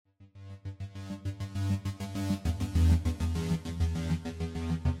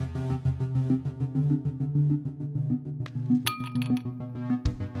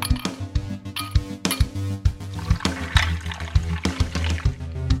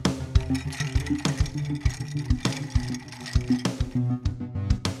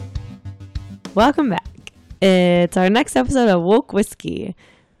Welcome back. It's our next episode of Woke Whiskey.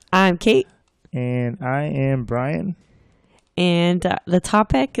 I'm Kate. And I am Brian. And the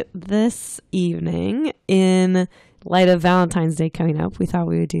topic this evening, in light of Valentine's Day coming up, we thought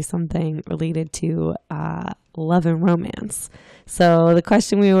we would do something related to love and romance. So the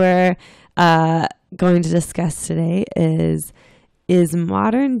question we were going to discuss today is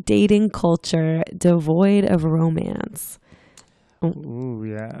modern dating culture devoid of romance? Ooh,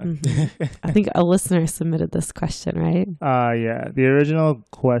 yeah. Mm-hmm. I think a listener submitted this question, right? Yeah. The original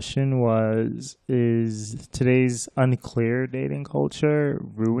question was, is today's unclear dating culture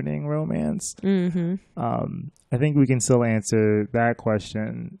ruining romance? Mm-hmm. I think we can still answer that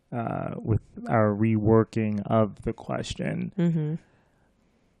question with our reworking of the question. Mm-hmm.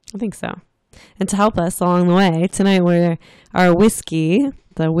 I think so. And to help us along the way, tonight our whiskey,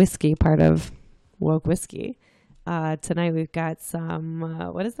 the whiskey part of Woke Whiskey. Tonight we've got some,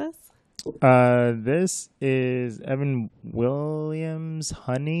 what is this? This is Evan Williams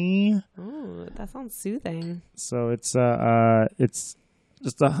honey. Oh, that sounds soothing. So it's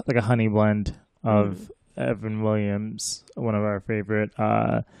just like a honey blend of Evan Williams, one of our favorite,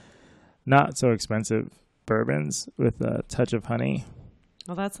 not so expensive bourbons with a touch of honey.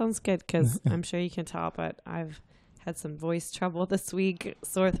 Well, that sounds good because I'm sure you can tell, but I've had some voice trouble this week,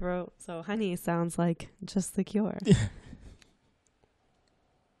 sore throat. So honey sounds like just the cure.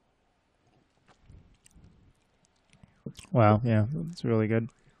 Wow, yeah, it's really good.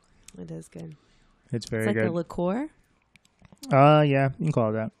 It is good. It's very it's like good. a liqueur. Yeah, you can call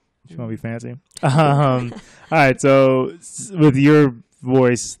it that if you want to be fancy. All right, so with your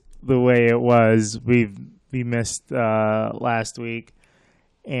voice the way it was, we missed last week,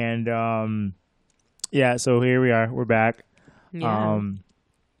 and yeah, so here we are. We're back. Yeah.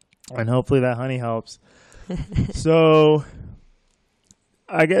 And hopefully that honey helps. So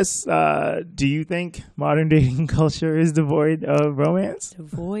I guess, do you think modern dating culture is devoid of romance?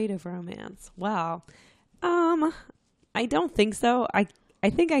 Devoid of romance. Wow. I don't think so. I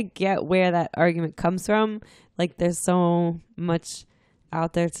think I get where that argument comes from. Like, there's so much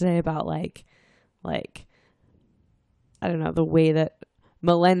out there today about like I don't know, the way that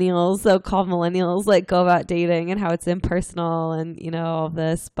millennials, so-called millennials, like go about dating and how it's impersonal and, you know, all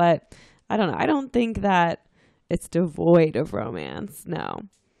this. But I don't know. I don't think that it's devoid of romance. No.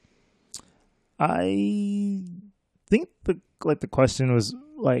 I think the question was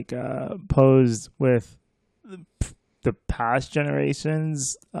posed with the past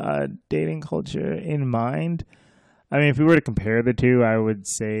generations dating culture in mind. I mean, if we were to compare the two, I would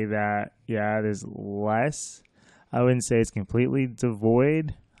say that, yeah, there's less. I wouldn't say it's completely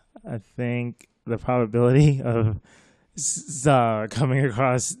devoid. I think the probability of coming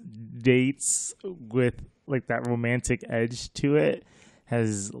across dates with like that romantic edge to it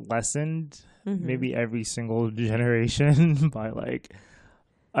has lessened maybe every single generation by like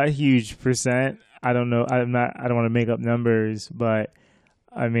a huge percent. I don't know. I don't want to make up numbers, but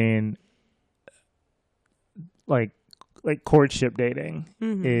I mean, like courtship dating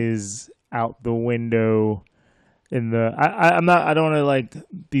is out the window. I don't want to like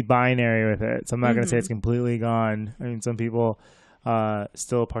be binary with it, so I'm not going to say it's completely gone. I mean, some people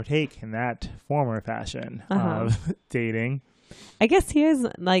still partake in that form or fashion of dating. I guess here's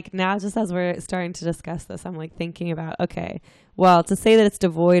like, now just as we're starting to discuss this, I'm like thinking about, okay, well, to say that it's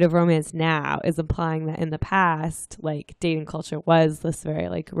devoid of romance now is implying that in the past, like dating culture was this very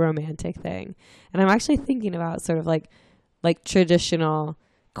like romantic thing. And I'm actually thinking about sort of like traditional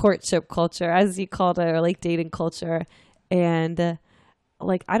courtship culture, as you called it, or like dating culture. And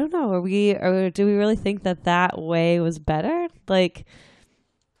like, I don't know, do we really think that way was better? Like,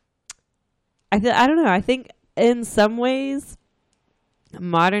 I don't know. I think in some ways,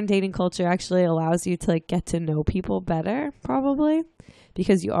 modern dating culture actually allows you to like get to know people better, probably,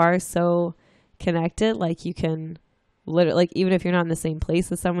 because you are so connected. Like, you can literally, like, even if you're not in the same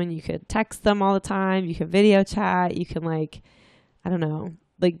place as someone, you could text them all the time, you can video chat, you can like, I don't know,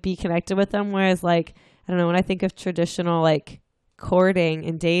 like be connected with them. Whereas like, I don't know, when I think of traditional like courting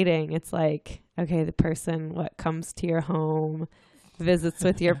and dating, it's like, okay, the person comes to your home, visits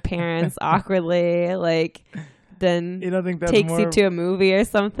with your parents awkwardly, like then takes you to a movie or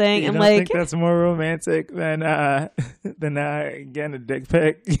something. You don't think that's more romantic than getting a dick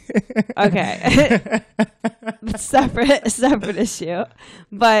pic? Okay. separate issue.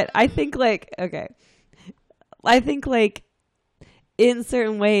 But I think in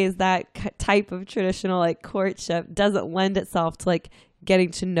certain ways that type of traditional like courtship doesn't lend itself to like getting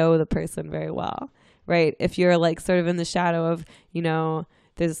to know the person very well, right? If you're like sort of in the shadow of, you know,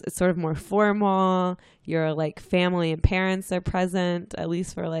 it's sort of more formal. Your like family and parents are present, at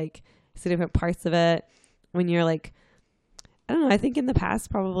least for like some different parts of it. When you're like, I don't know, I think in the past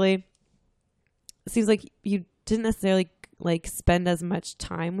probably it seems like you didn't necessarily like spend as much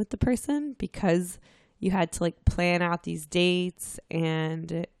time with the person because you had to like plan out these dates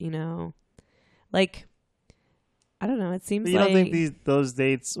and, like, I don't know. It seems you like don't think those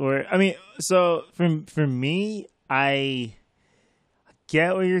dates were, I mean, so for me, I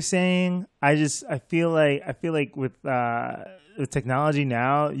get what you're saying. I feel like with technology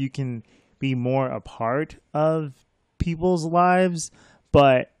now, you can be more a part of people's lives,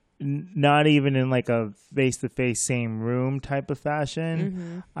 but not even in like a face-to-face same room type of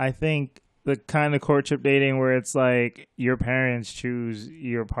fashion. I think the kind of courtship dating where it's like your parents choose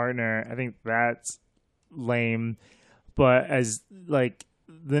your partner, I think that's lame. But as like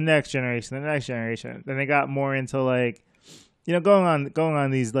the next generation, then they got more into like, going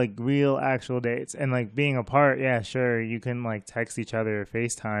on these like real actual dates and like being apart. Yeah, sure, you can like text each other or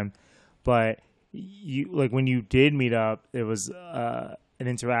FaceTime, but you like when you did meet up, it was an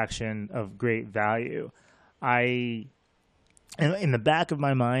interaction of great value. In the back of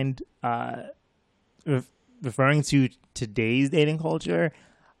my mind, referring to today's dating culture,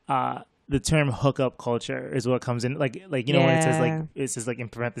 the term hookup culture is what comes in, when it says like in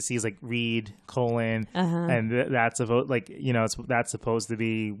parentheses like read : and that's supposed that's supposed to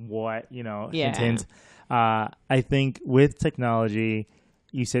be what hints. I think with technology,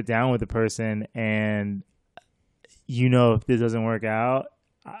 you sit down with a person and if this doesn't work out,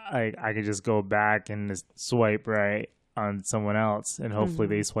 I could just go back and just swipe right on someone else, and hopefully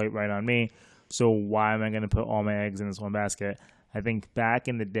they swipe right on me. So why am I going to put all my eggs in this one basket? I think back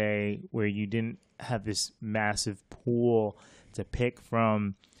in the day where you didn't have this massive pool to pick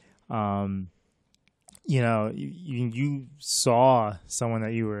from, you saw someone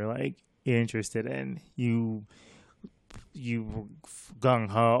that you were like interested in, you gung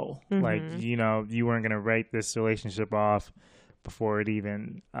ho, like you weren't gonna write this relationship off before it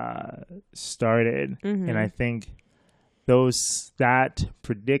even started. And I think that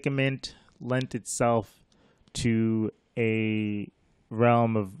predicament lent itself to a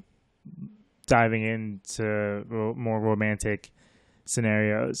realm of diving into more romantic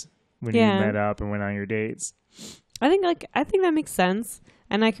scenarios when you met up and went on your dates. I think that makes sense,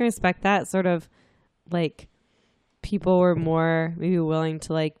 and I can respect that. Sort of like people were more maybe willing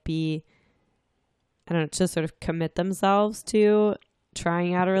to like be, I don't know, to sort of commit themselves to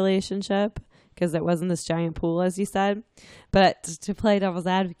trying out a relationship because it wasn't this giant pool, as you said. But to play devil's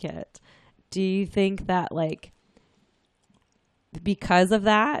advocate, do you think that like because of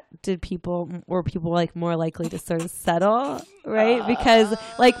that, were people like more likely to sort of settle, right? Because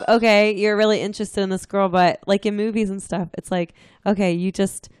like, okay, you're really interested in this girl, but like in movies and stuff, it's like, okay, you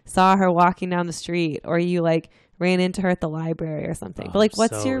just saw her walking down the street, or you like ran into her at the library or something. But like,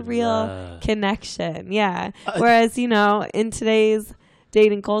 what's your real connection? Yeah. Whereas, in today's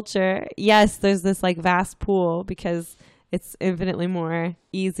dating culture, yes, there's this like vast pool because it's infinitely more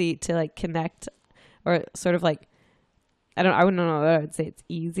easy to like connect, or sort of like, I wouldn't know that I would say it's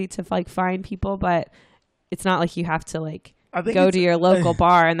easy to like find people, but it's not like you have to like go to your local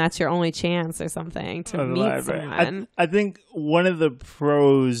bar and that's your only chance or something to meet someone. I think one of the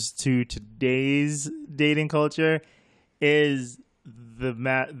pros to today's dating culture is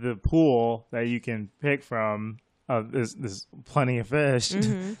the pool that you can pick from. There's plenty of fish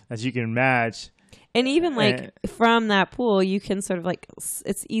that you can match. And even like from that pool, you can sort of like,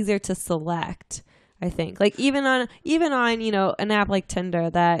 it's easier to select, I think. Like even on an app like Tinder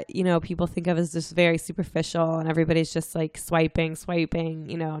that, people think of as just very superficial and everybody's just like swiping,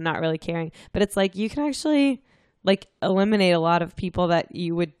 not really caring. But it's like you can actually like eliminate a lot of people that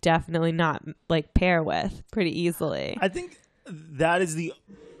you would definitely not like pair with pretty easily. I think that is the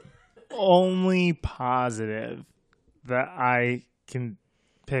only positive that I can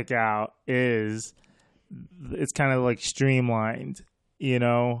pick out is it's kind of like streamlined, in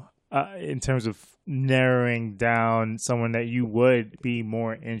terms of narrowing down someone that you would be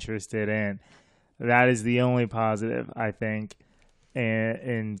more interested in. That is the only positive, I think,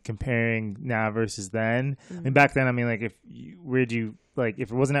 in comparing now versus then. I mean, back then, like if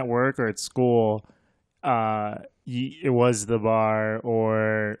it wasn't at work or at school, it was the bar,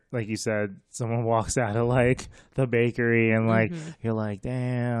 or like you said, someone walks out of like the bakery and like you're like,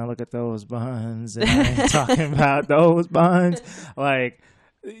 damn, look at those buns, and I'm talking about those buns, like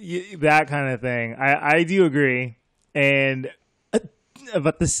that kind of thing. I do agree, and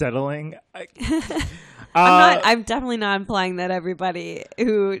about the settling, I'm definitely not implying that everybody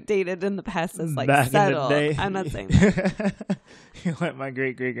who dated in the past is like back settled. in the day, I'm not saying that. like my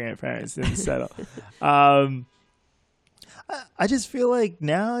great grandparents didn't settle. I just feel like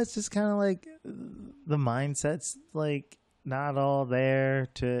now it's just kind of like the mindset's like not all there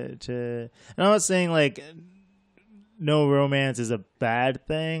to. And I'm not saying like no romance is a bad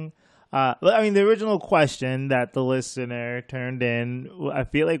thing. I mean, the original question that the listener turned in, I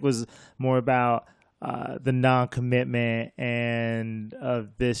feel like was more about the non-commitment and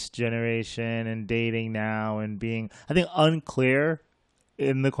of this generation and dating now and being, I think, unclear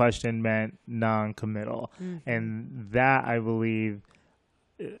in the question meant non-committal. Mm-hmm. And that, I believe,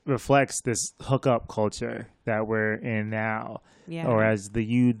 reflects this hookup culture that we're in now. Yeah. Or as the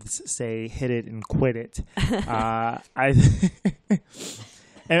youths say, hit it and quit it.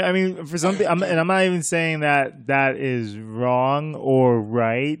 And I mean, for some people, and I'm not even saying that that is wrong or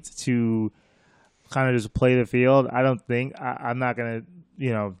right to kind of just play the field. I don't think I'm not going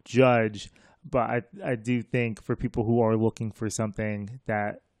to, judge, but I do think for people who are looking for something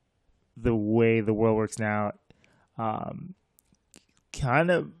that the way the world works now,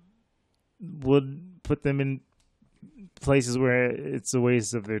 kind of would put them in places where it's a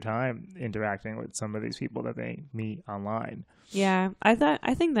waste of their time interacting with some of these people that they meet online. Yeah, I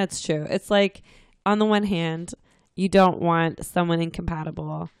think that's true. It's like, on the one hand, you don't want someone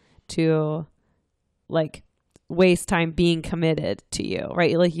incompatible to like waste time being committed to you,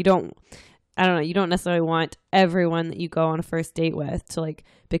 right? Like you don't necessarily want everyone that you go on a first date with to like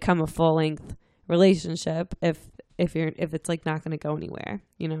become a full length relationship if it's like not going to go anywhere,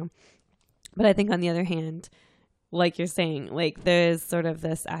 But I think on the other hand, like you're saying, like there's sort of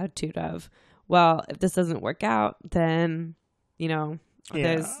this attitude of, well, if this doesn't work out, then there's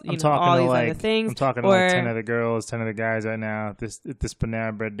all these other things. I'm talking to like 10 of the girls, 10 of the guys right now. If this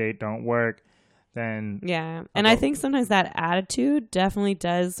Panera Bread date don't work, then and I think sometimes that attitude definitely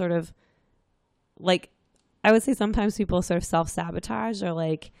does sort of like, I would say sometimes people sort of self-sabotage, or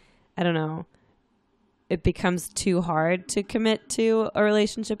like, I don't know, it becomes too hard to commit to a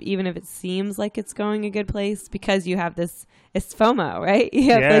relationship, even if it seems like it's going a good place, because you have this, it's FOMO, right?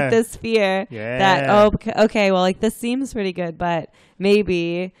 You have like this fear that, okay, well, like this seems pretty good, but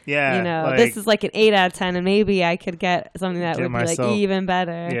maybe, like, this is like an 8 out of 10, and maybe I could get something that would be like even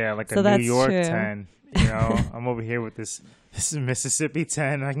better. Yeah, like a New York 10. I'm over here with this is Mississippi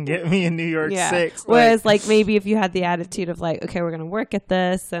 10. I can get me a New York 6. Whereas like maybe if you had the attitude of like, okay, we're going to work at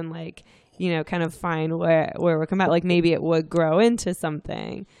this and like, kind of find where we're coming out, like maybe it would grow into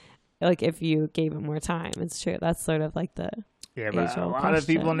something, like if you gave it more time. It's true. That's sort of like the but a lot of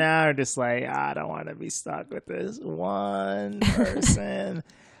people now are just like, I don't want to be stuck with this one person.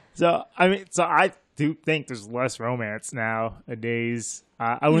 So I do think there's less romance nowadays.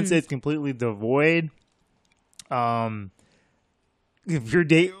 I wouldn't say it's completely devoid. If your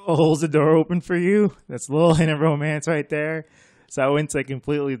date holds the door open for you, that's a little hint of romance right there. So I wouldn't say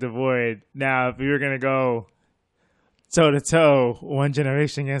completely devoid. Now, if you were going to go toe-to-toe, one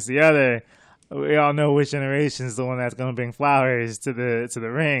generation against the other, we all know which generation is the one that's going to bring flowers to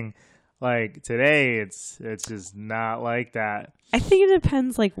the ring. Like, today, it's just not like that. I think it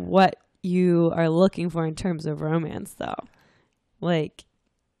depends, like, what you are looking for in terms of romance, though. Like,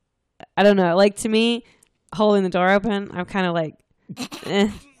 I don't know. Like, to me, holding the door open, I'm kind of like,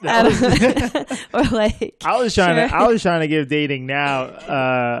 or like I was trying to give dating now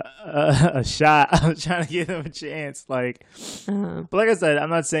a shot. I was trying to give them a chance, like, but like I said, I'm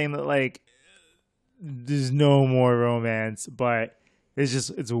not saying that like there's no more romance, but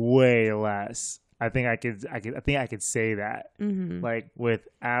it's way less. I think I could say that like with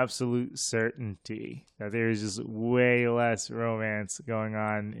absolute certainty that there's just way less romance going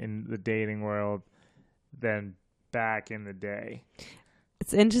on in the dating world than back in the day.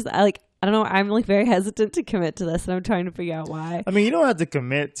 It's interesting. I don't know. I'm like very hesitant to commit to this, and I'm trying to figure out why. I mean, you don't have to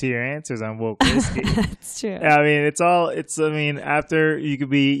commit to your answers on Woke Whiskey. That's true. I mean, after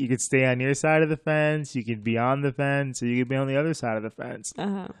you could stay on your side of the fence, you could be on the fence, or you could be on the other side of the fence.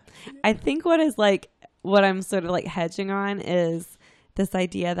 I think what I'm sort of like hedging on is this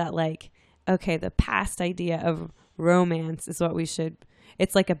idea that like, okay, the past idea of romance is what we should.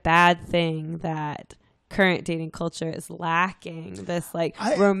 It's like a bad thing that current dating culture is lacking this like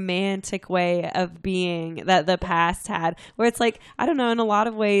romantic way of being that the past had, where it's like, I don't know, in a lot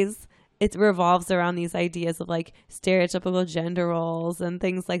of ways it revolves around these ideas of like stereotypical gender roles and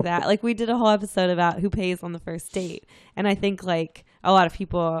things like that. Like we did a whole episode about who pays on the first date, and I think like a lot of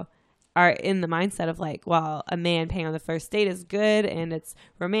people are in the mindset of like, well, a man paying on the first date is good and it's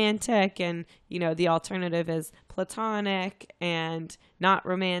romantic, and the alternative is platonic and not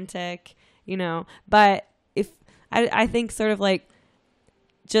romantic. you know. But if I think sort of like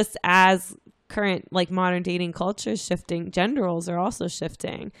just as current like modern dating culture is shifting, gender roles are also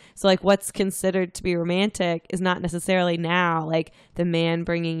shifting. So like what's considered to be romantic is not necessarily now like the man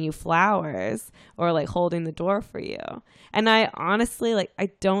bringing you flowers or like holding the door for you. And I honestly like I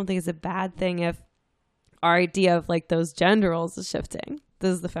don't think it's a bad thing if our idea of like those gender roles is shifting.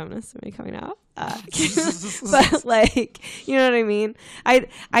 This is the feminist in me coming out. But like, you know what I mean?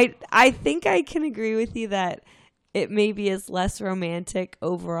 I think I can agree with you that it maybe is less romantic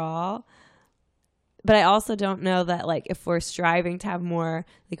overall. But I also don't know that, like, if we're striving to have more,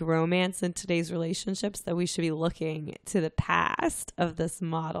 like, romance in today's relationships, that we should be looking to the past of this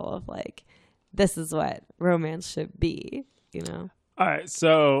model of, like, this is what romance should be, you know? All right.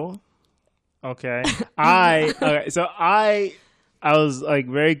 So, okay. I was, like,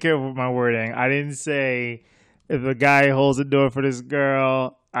 very careful with my wording. I didn't say if a guy holds the door for this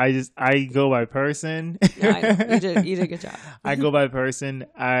girl, I go by person. No, you did a good job. I go by person.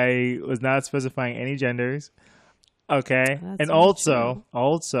 I was not specifying any genders. Okay. That's And true.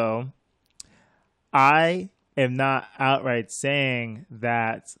 also, I am not outright saying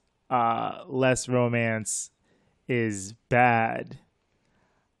that less romance is bad.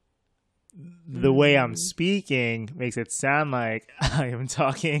 The way I'm speaking makes it sound like I am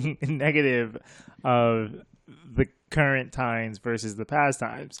talking negative of the current times versus the past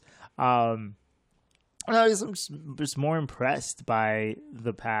times. I'm just more impressed by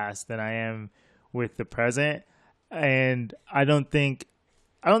the past than I am with the present, and I don't think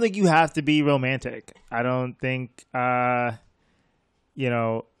you have to be romantic. I don't think that's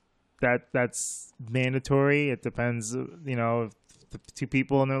mandatory. It depends, if the two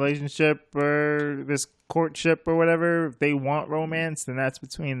people in the relationship or this courtship or whatever, if they want romance, then that's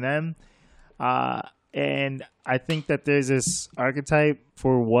between them. And I think that there's this archetype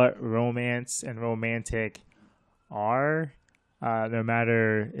for what romance and romantic are, no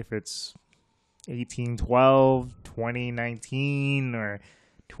matter if it's 1812, 2019, or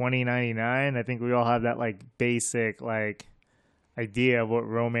 2099. I think we all have that like basic like idea of what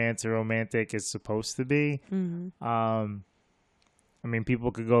romance or romantic is supposed to be. I mean,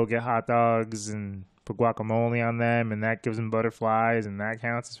 people could go get hot dogs and put guacamole on them, and that gives them butterflies, and that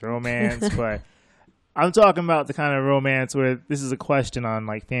counts as romance. But I'm talking about the kind of romance where this is a question on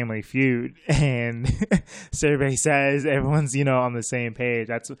like Family Feud, and survey says everyone's on the same page.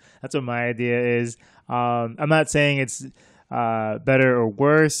 That's what my idea is. I'm not saying it's better or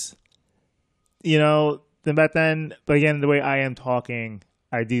worse, than back then. But again, the way I am talking,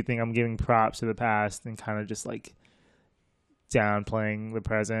 I do think I'm giving props to the past and kind of just like downplaying the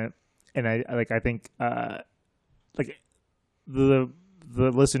present. And I think like the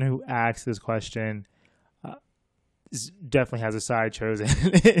listener who asked this question definitely has a side chosen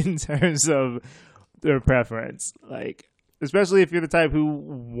in terms of their preference. Like, especially if you're the type who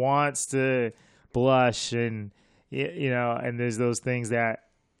wants to blush and and there's those things that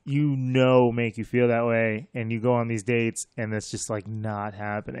make you feel that way, and you go on these dates and it's just like not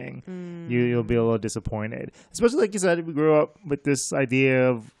happening. You'll be a little disappointed, especially like you said, we grew up with this idea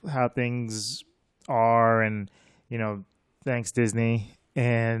of how things are, and thanks Disney,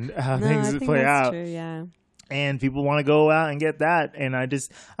 and how things play out. True, yeah. And people want to go out and get that, and I don't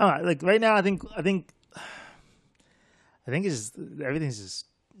know, like right now I think it's just everything's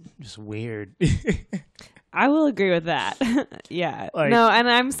just weird. I will agree with that. Yeah. Like, no, and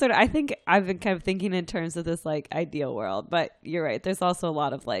I think I've been kind of thinking in terms of this like ideal world, but you're right. There's also a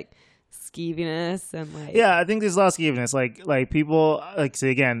lot of like skeeviness and like. Yeah, I think there's a lot of skeeviness. Like people, like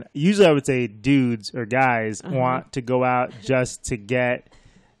say again, usually I would say dudes or guys want to go out just to get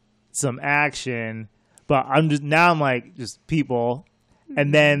some action, but I'm like just people.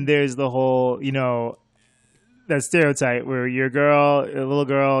 And then there's the whole, that stereotype where you're a little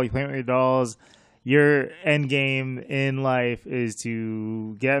girl, you play with your dolls. Your end game in life is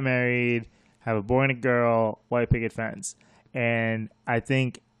to get married, have a boy and a girl, white picket fence. And I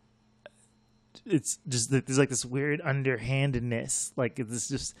think it's just that there's like this weird underhandedness. Like it's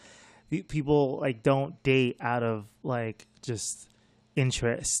just people like don't date out of like just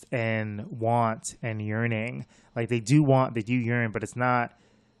interest and want and yearning. Like they do yearn, but it's not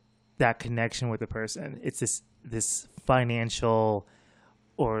that connection with the person. It's this financial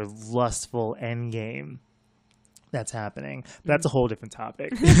or lustful end game that's happening. But that's a whole different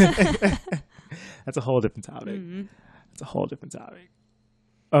topic. That's a whole different topic.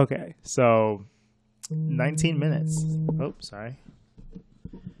 Okay, so 19 minutes. Oh, sorry.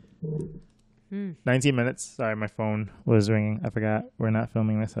 19 minutes. Sorry, my phone was ringing. I forgot we're not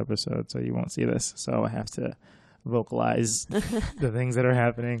filming this episode, so you won't see this. So I have to vocalize the things that are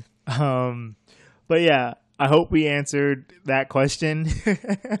happening. But yeah, I hope we answered that question.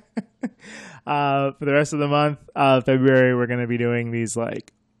 For the rest of the month, February, we're going to be doing these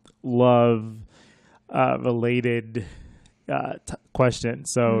like love related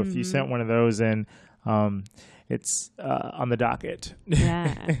questions. So if you sent one of those in, it's on the docket.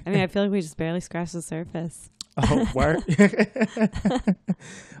 Yeah. I mean, I feel like we just barely scratched the surface. Oh, word.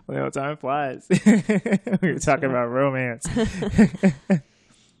 Well, time flies. We were talking about romance.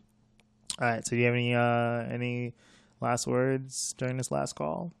 All right. So do you have any last words during this last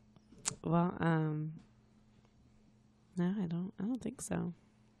call? Well, no, I don't think so.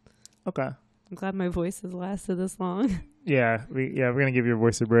 Okay. I'm glad my voice has lasted this long. Yeah, we're gonna give your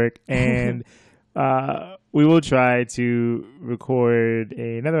voice a break, and we will try to record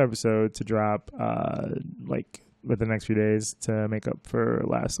another episode to drop like within the next few days to make up for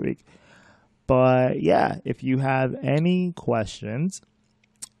last week. But yeah, if you have any questions,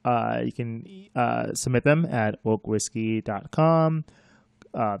 you can submit them at wokewhiskey.com,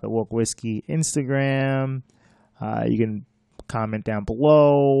 the Woke Whiskey Instagram. You can comment down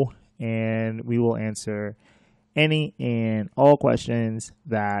below, and we will answer any and all questions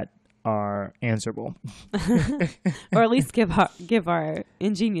that are answerable. Or at least give our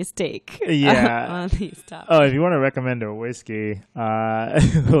ingenious take on these topics. Oh, if you want to recommend a whiskey,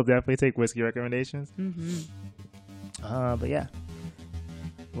 we'll definitely take whiskey recommendations. But yeah,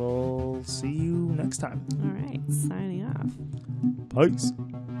 we'll see you next time. All right, signing off. Peace.